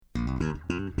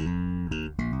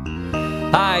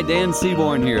Hi, Dan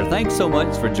Seaborn here. Thanks so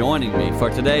much for joining me for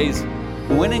today's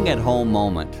Winning at Home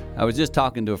moment. I was just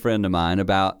talking to a friend of mine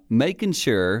about making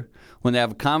sure when they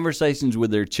have conversations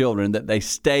with their children that they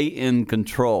stay in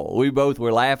control. We both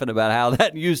were laughing about how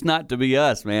that used not to be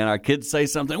us, man. Our kids say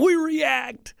something, we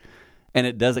react, and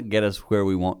it doesn't get us where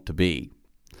we want to be.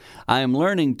 I am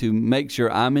learning to make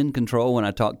sure I'm in control when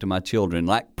I talk to my children,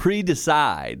 like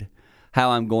pre-decide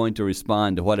how I'm going to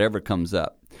respond to whatever comes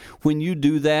up. When you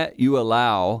do that, you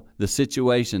allow the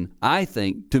situation, I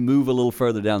think, to move a little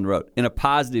further down the road in a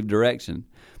positive direction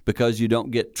because you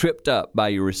don't get tripped up by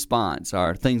your response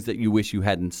or things that you wish you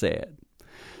hadn't said.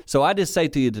 So I just say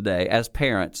to you today, as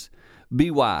parents,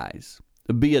 be wise,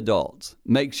 be adults.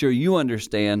 Make sure you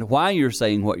understand why you're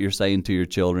saying what you're saying to your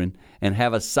children and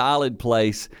have a solid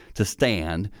place to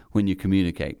stand when you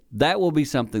communicate. That will be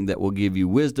something that will give you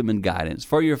wisdom and guidance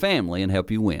for your family and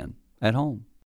help you win at home.